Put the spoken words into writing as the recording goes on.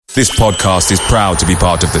This podcast is proud to be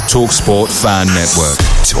part of the TalkSport Fan Network.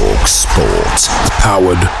 TalkSport.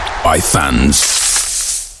 Powered by fans.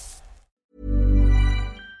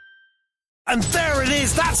 And there it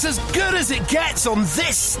is, that's as good as it gets on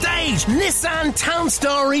this stage. Nissan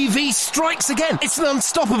Townstar EV strikes again. It's an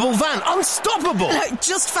unstoppable van, unstoppable.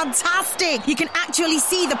 Just fantastic. You can actually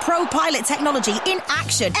see the Pro Pilot technology in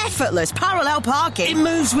action. Effortless parallel parking. It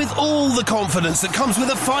moves with all the confidence that comes with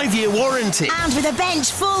a 5-year warranty. And with a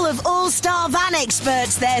bench full of all-star van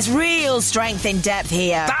experts, there's real strength in depth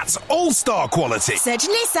here. That's all-star quality. Search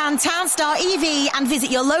Nissan Townstar EV and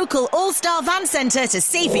visit your local all-star van centre to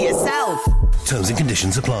see for yourself. Terms and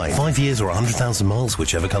conditions apply. 5 years or 100,000 miles,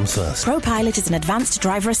 whichever comes first. ProPilot is an advanced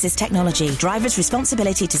driver assist technology. Driver's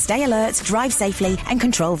responsibility to stay alert, drive safely and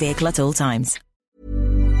control vehicle at all times.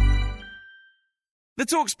 The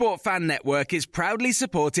TalkSport Fan Network is proudly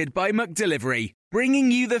supported by McDelivery, bringing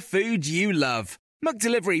you the food you love.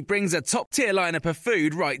 McDelivery brings a top-tier lineup of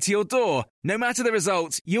food right to your door. No matter the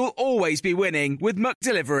result, you'll always be winning with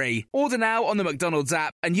McDelivery. Order now on the McDonald's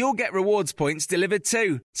app and you'll get rewards points delivered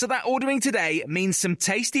too. So that ordering today means some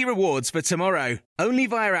tasty rewards for tomorrow. Only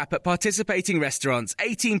via app at participating restaurants.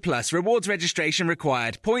 18 plus. Rewards registration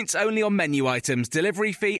required. Points only on menu items.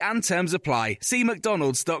 Delivery fee and terms apply. See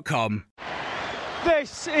mcdonalds.com.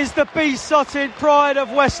 This is the Besotted Pride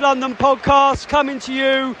of West London podcast coming to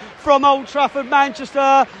you from Old Trafford,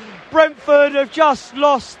 Manchester. Brentford have just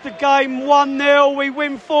lost the game 1-0. We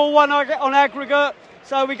win 4-1 on aggregate,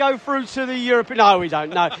 so we go through to the European... No, we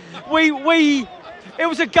don't, no. It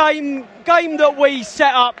was a game that we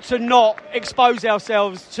set up to not expose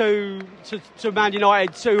ourselves to Man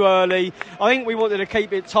United too early. I think we wanted to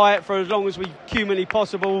keep it tight for as long as we humanly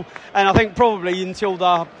possible, and I think probably until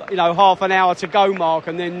the half an hour to go mark,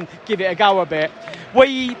 and then give it a go a bit.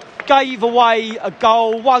 We gave away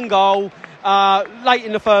one goal late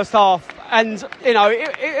in the first half, and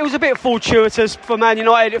it was a bit fortuitous for Man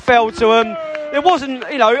United. It fell to them. It wasn't,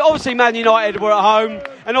 obviously Man United were at home,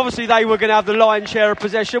 and obviously they were going to have the lion's share of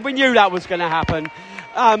possession. We knew that was going to happen.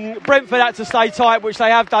 Brentford had to stay tight, which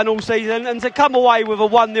they have done all season, and to come away with a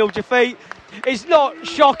 1-0 defeat is not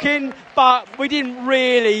shocking, but we didn't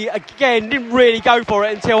really go for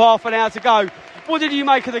it until half an hour to go. What did you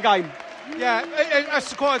make of the game? Yeah,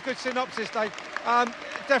 that's quite a good synopsis, Dave.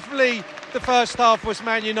 Definitely the first half was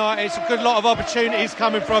Man United. It's a good lot of opportunities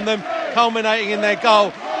coming from them, culminating in their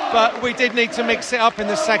goal. But we did need to mix it up in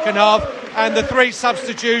the second half, and the 3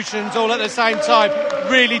 substitutions all at the same time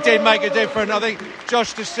really did make a difference. I think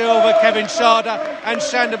Josh Da Silva, Kevin Schade and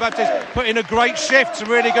Shander Baptiste put in a great shift to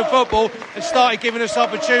really good football and started giving us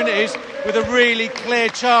opportunities, with a really clear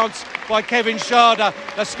chance by Kevin Schade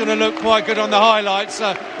that's going to look quite good on the highlights.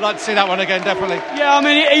 I'd like to see that one again, definitely. Yeah, I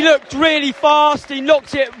mean, he looked really fast. He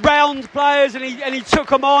knocked it round players and he took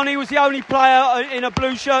them on. He was the only player in a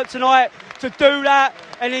blue shirt tonight to do that,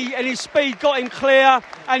 and his speed got him clear.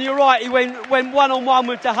 And you're right, he went one-on-one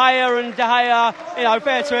with De Gea, and De Gea,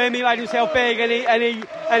 fair to him, he made himself big and he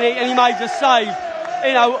made the save.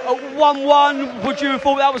 1-1, would you have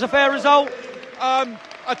thought that was a fair result?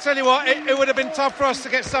 I tell you what, it would have been tough for us to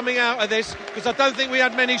get something out of this, because I don't think we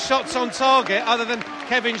had many shots on target other than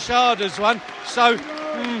Kevin Schade's one. So,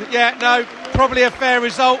 probably a fair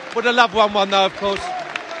result. Would have loved 1-1 though, of course.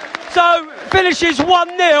 So, finishes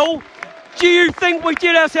 1-0. Do you think we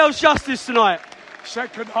did ourselves justice tonight?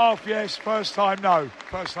 Second half, yes. First time, no.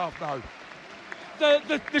 First half, no.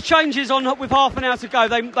 The changes with half an hour to go,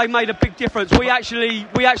 they made a big difference. We actually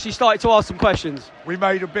started to ask some questions. We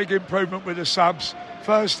made a big improvement with the subs.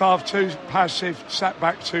 First half too passive, sat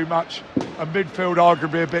back too much, and midfield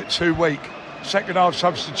arguably a bit too weak. Second half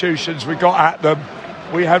substitutions, we got at them.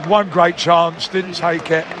 We had one great chance, didn't take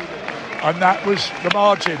it, and that was the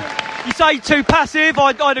margin. You say too passive,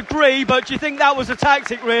 I'd agree, but do you think that was a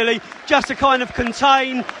tactic really, just to kind of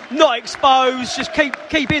contain, not expose, just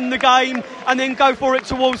keep in the game and then go for it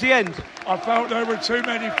towards the end? I felt there were too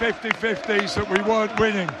many 50-50s that we weren't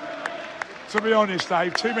winning. To be honest,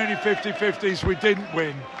 Dave, too many 50-50s we didn't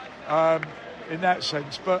win in that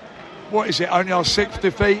sense. But what is it, only our 6th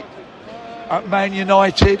defeat at Man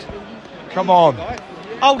United? Come on.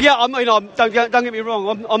 Oh yeah, I mean, don't get me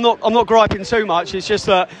wrong. I'm not griping too much. It's just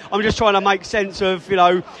that I'm just trying to make sense of,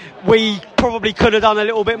 we probably could have done a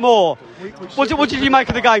little bit more. What did you make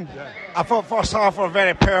of the game? I thought first half were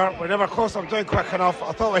very poor. We never closed them down quick enough.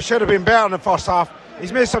 I thought we should have been better in the first half.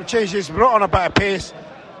 He's made some changes, brought on a bit of pace,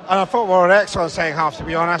 and I thought we were excellent second half, to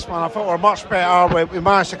be honest, man. I thought we were much better. We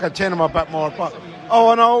managed to contain them a bit more, but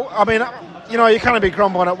all in all, I mean, you know, you can't be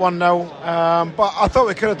grumbling at 1-0, but I thought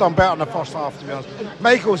we could have done better in the first half, to be honest.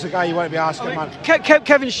 Michael's the guy you want to be asking, man.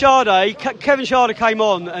 Kevin Sharday came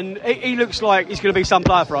on, and he looks like he's going to be some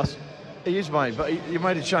player for us. He is, mate, but he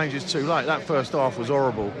made the changes too late. That first half was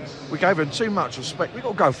horrible. We gave him too much respect. We've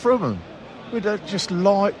got to go through them. We're just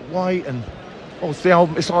lightweight and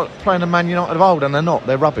it's like playing a Man United of old, and they're not.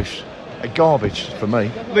 They're rubbish. They're garbage for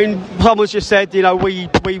me. I mean, someone's just said, you know, we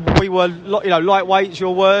were, you know, lightweight's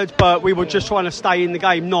your word, but we were just trying to stay in the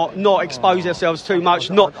game, not expose ourselves too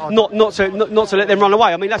much, not to let them run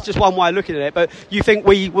away. I mean, that's just one way of looking at it. But you think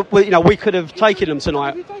we could have taken them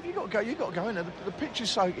tonight? You've got to go in there. The pitch is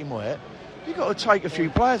soaking wet. You've got to take a few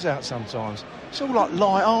players out sometimes. It's all like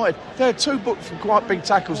light-hearted. They had 2 booked for quite big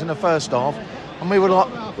tackles in the first half, and we were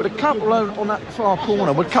like, with a couple on that far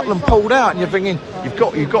corner, with a couple of them pulled out, and you're thinking, you've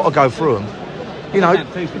got to go through them. You know,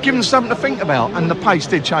 give them something to think about, and the pace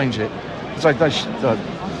did change it.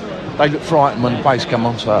 They look frightened when the pace come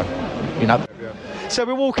on, so, you know. So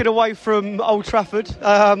we're walking away from Old Trafford,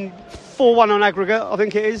 4-1 on aggregate, I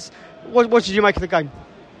think it is. What did you make of the game?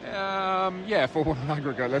 4-1 on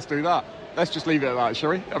aggregate, let's do that. Let's just leave it at that,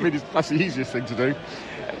 shall we? I mean, that's the easiest thing to do.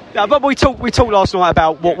 Yeah, but we talked last night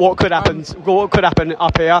about what could happen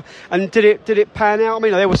up here, and did it pan out? I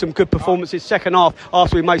mean, there were some good performances second half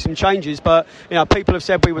after we made some changes, but you know, people have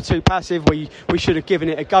said we were too passive. We should have given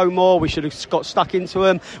it a go more. We should have got stuck into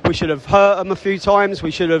them. We should have hurt them a few times.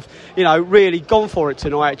 We should have, you know, really gone for it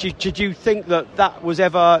tonight. Did you think that was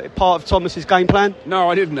ever part of Thomas's game plan? No,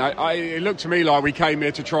 I didn't. It looked to me like we came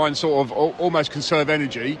here to try and sort of almost conserve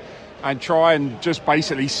energy and try and just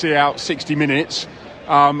basically see out 60 minutes.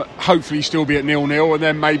 Hopefully still be at 0-0, and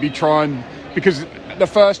then maybe try and, because the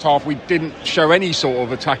first half we didn't show any sort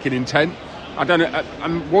of attacking intent. I don't know,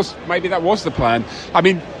 maybe that was the plan. I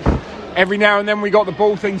mean, every now and then we got the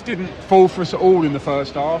ball, things didn't fall for us at all in the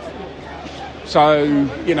first half. So,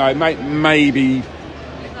 you know, maybe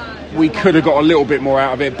we could have got a little bit more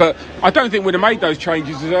out of it, but I don't think we'd have made those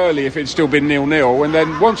changes as early if it'd still been 0-0. And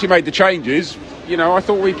then once we made the changes, you know, I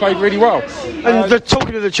thought we played really well. And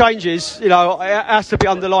talking of the changes, you know, it has to be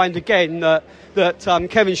underlined again that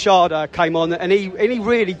Kevin Sharder came on and he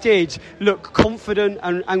really did look confident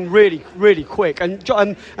and really, really quick. And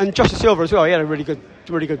Joshua Silva as well, he had a really good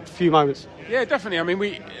few moments. Yeah, definitely. I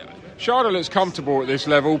mean, Sharder looks comfortable at this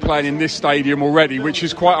level, playing in this stadium already, which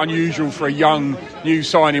is quite unusual for a young, new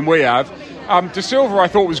signing we have. De Silva, I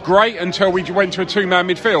thought, was great until we went to a 2-man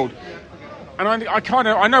midfield. And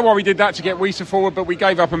I know why we did that, to get Wiesa forward, but we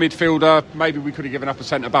gave up a midfielder. Maybe we could have given up a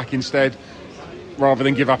centre-back instead, rather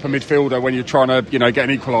than give up a midfielder when you're trying to, you know, get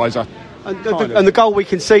an equaliser. And the goal we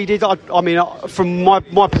conceded, I mean, from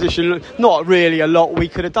my position, not really a lot we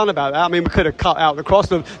could have done about that. I mean, we could have cut out the cross,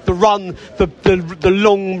 the run, the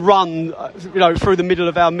long run, you know, through the middle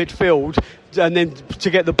of our midfield, and then to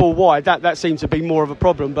get the ball wide. That seemed to be more of a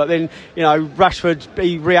problem. But then, you know, Rashford,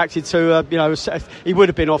 he reacted to, you know, he would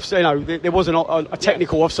have been off. You know, there wasn't a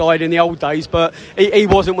technical offside in the old days, but he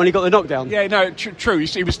wasn't when he got the knockdown. Yeah, no, true.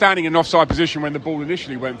 He was standing in an offside position when the ball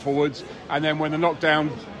initially went forwards, and then when the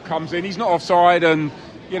knockdown comes in, he's not offside. And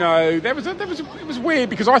you know, it was weird,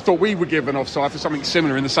 because I thought we would give an offside for something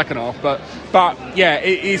similar in the second half, but yeah,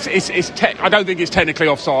 I don't think it's technically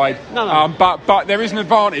offside. No. But there is an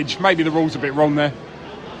advantage. Maybe the rule's a bit wrong there.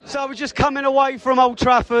 So we're just coming away from Old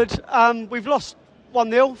Trafford. We've lost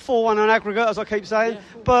 1-0, 4-1 on aggregate, as I keep saying. Yeah.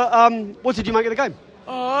 But what did you make of the game?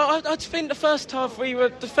 I think the first half we were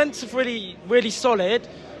defensive really, really solid.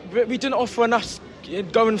 We didn't offer enough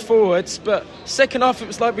going forwards, but second half it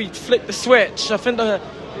was like we flicked the switch. I think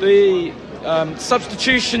the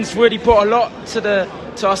substitutions really brought a lot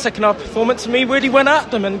to our second half performance, and we really went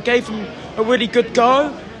at them and gave them a really good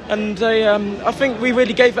go. And I think we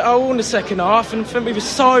really gave it our all in the second half, and I think we were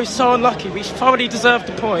so unlucky. We thoroughly deserved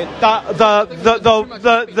the point.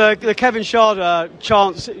 The Kevin Sharder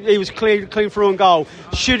chance, he was clean through on goal.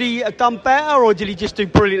 Should he have done better, or did he just do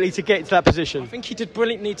brilliantly to get into that position? I think he did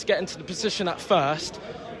brilliantly to get into the position at first.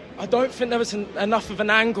 I don't think there was enough of an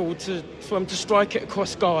angle for him to strike it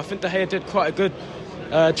across goal. I think De Gea did quite a good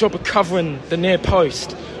job of covering the near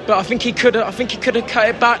post, but I think he could have cut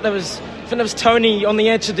it back. There was Tony on the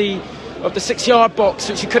edge of the 6-yard box,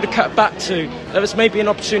 which he could have cut back to. There was maybe an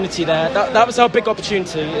opportunity there. That was our big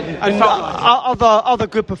opportunity. And other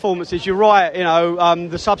good performances. You're right. You know,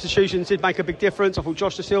 the substitutions did make a big difference. I thought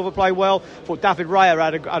Josh De Silva played well. I thought David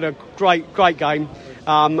Raya had a great game.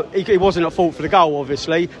 He wasn't at fault for the goal,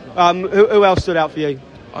 obviously. Who else stood out for you?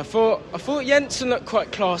 I thought Jensen looked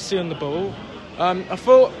quite classy on the ball. I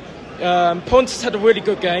thought Pontus had a really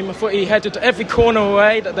good game. I thought he headed every corner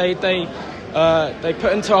away that they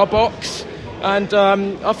put into our box. And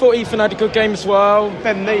I thought Ethan had a good game as well.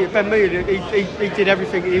 Ben Mee, he did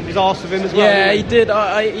everything he was asked of him as well. Yeah, he did.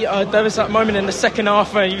 There was that moment in the second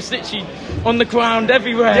half where he was literally on the ground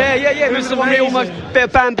everywhere. Yeah. It was amazing. He almost bit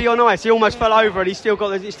of Bambi on ice. He almost fell over, and he still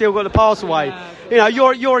got the pass away. Yeah.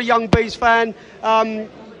 You're a young Bees fan.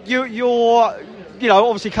 You're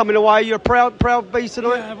obviously coming away. You're a proud Bees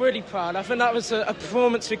tonight. Yeah, really proud. I think that was a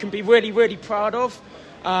performance we can be really, really proud of,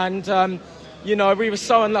 and. We were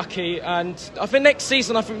so unlucky, and I think next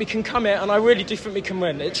season I think we can come here, and I really do think we can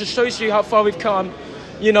win. It just shows you how far we've come.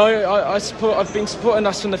 I've been supporting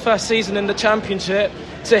us from the first season in the Championship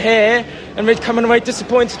to here, and we're coming away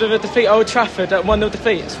disappointed with a defeat at Old Trafford at 1-0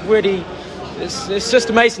 defeat. It's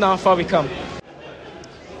just amazing how far we come.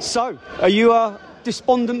 So, are you a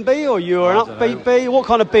despondent Bee, or you're an upbeat Bee? What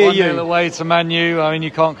kind of Bee are you? 1-0 away to Man U. I mean,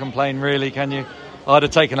 you can't complain really, can you? I'd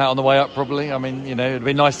have taken that on the way up probably. I mean, it'd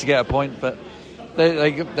be nice to get a point, but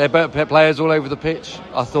they're better players all over the pitch.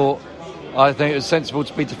 I think it was sensible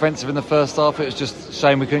to be defensive in the first half. It was just a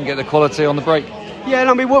shame we couldn't get the quality on the break. Yeah, and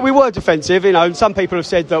I mean, we were defensive, and some people have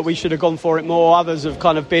said that we should have gone for it more. Others have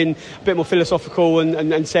kind of been a bit more philosophical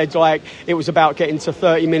and said, like, it was about getting to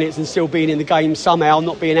 30 minutes and still being in the game somehow,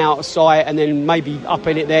 not being out of sight, and then maybe up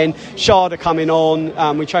in it then. Sharda coming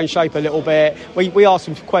on, we changed shape a little bit. We asked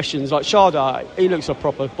him questions, like Sharda, he looks a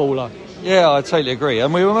proper baller. Yeah, I totally agree.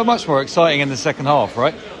 And we were much more exciting in the second half,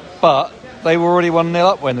 right? But they were already 1-0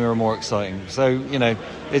 up when they were more exciting. So,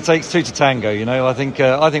 it takes two to tango, I think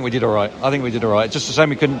we did all right. Just a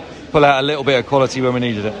shame we couldn't pull out a little bit of quality when we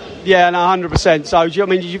needed it. Yeah, no, 100%. So, do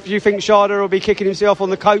you think Sharda will be kicking himself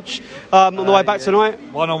on the coach on the way back tonight?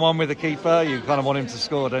 One-on-one with the keeper, you kind of want him to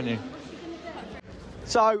score, don't you?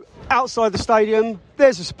 So, outside the stadium,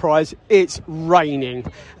 there's a surprise. It's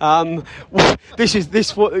raining. You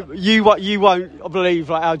won't believe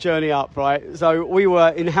our journey up, right? So we were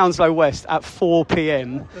in Hounslow West at 4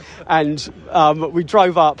 p.m. and we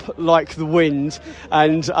drove up like the wind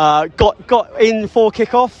and got in for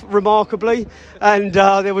kick-off remarkably. And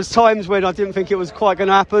there was times when I didn't think it was quite going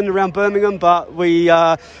to happen around Birmingham, but we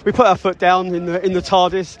put our foot down in the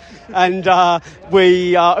TARDIS, and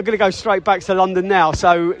we are going to go straight back to London now.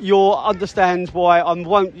 So you'll understand why I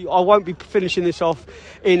won't be finishing this off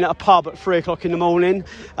in a pub at 3 o'clock in the morning.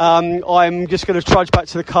 I'm just going to trudge back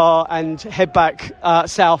to the car and head back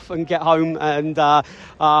south and get home and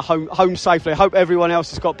home safely. I hope everyone else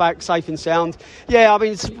has got back safe and sound. Yeah, I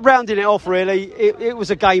mean, rounding it off really, it was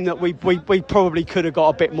a game that we probably could have got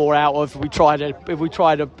a bit more out of. If we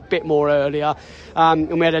tried a bit more earlier,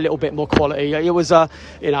 and we had a little bit more quality. It was I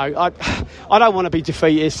don't want to be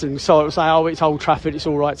defeatist and so say, oh, it's Old Trafford, it's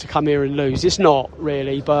all right to come here and lose. It's not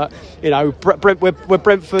really, but we're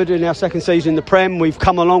Brentford in our second season in the Prem. We've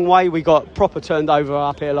come a long way. We got proper turned over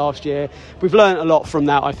up here last year. We've learnt a lot from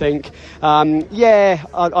that, I think.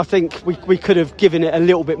 I think we could have given it a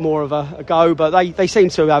little bit more of a go, but they seem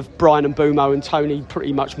to have Brian and Bumo and Tony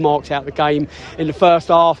pretty much marked out the game in the first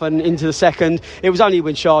half and into the second. It was only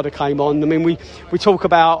when Sharda came on. I mean, we talk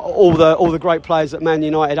about all the great players that Man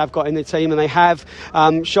United have got in their team, and they have.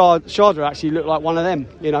 Sharda actually looked like one of them.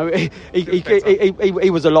 He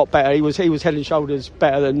was a lot better. He was head and shoulders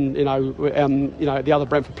better than the other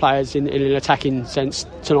Brentford players in an attacking sense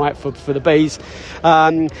tonight for the Bees.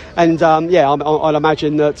 I'd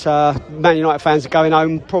imagine that Man United fans are going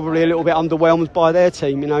home probably a little bit underwhelmed by their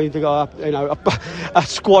team. They've got a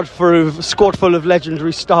squad full of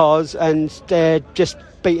legendary stars, and they're just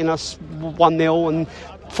beating us 1-0 and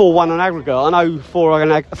 4-1 on aggregate. I know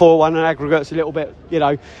 4-1 on aggregate's a little bit, bit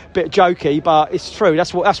jokey, but it's true.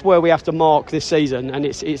 That's where we have to mark this season, and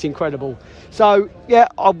it's incredible. So yeah,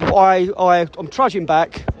 I'm trudging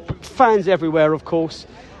back. Fans everywhere, of course.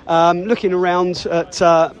 Looking around at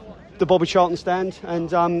the Bobby Charlton stand,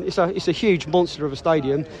 and it's a huge monster of a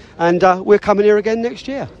stadium, and we're coming here again next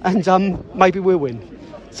year, and maybe we'll win.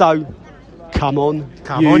 So come on,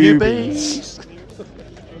 you Bees.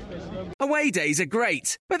 Away days are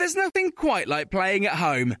great, but there's nothing quite like playing at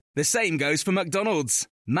home. The same goes for McDonald's.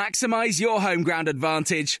 Maximise your home ground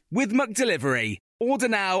advantage with McDelivery. Order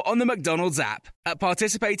now on the McDonald's app. At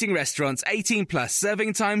participating restaurants, 18 plus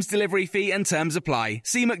serving times, delivery fee and terms apply.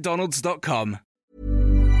 See mcdonalds.com.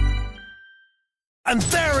 And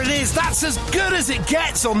there it is, that's as good as it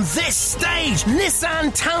gets on this stage.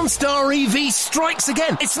 Nissan Townstar EV strikes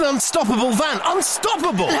again. It's an unstoppable van,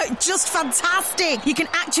 unstoppable. Look, just fantastic. You can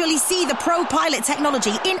actually see the Pro Pilot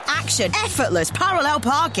technology in action. Effortless parallel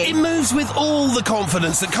parking. It moves with all the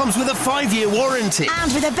confidence that comes with a 5-year warranty.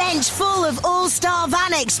 And with a bench full of all-star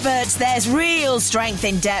van experts, there's real strength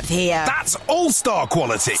in depth here. That's all-star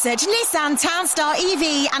quality. Search Nissan Townstar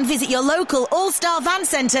EV and visit your local all-star van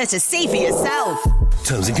centre to see for yourself.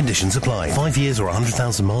 Terms and conditions apply. 5 years or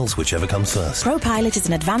 100,000 miles, whichever comes first. Pro Pilot is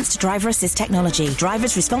an advanced driver assist technology.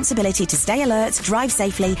 Driver's responsibility to stay alert, drive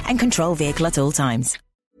safely, and control vehicle at all times.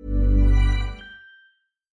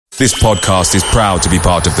 This podcast is proud to be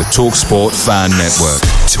part of the TalkSport Fan Network.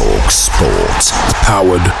 TalkSport.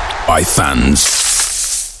 Powered by fans.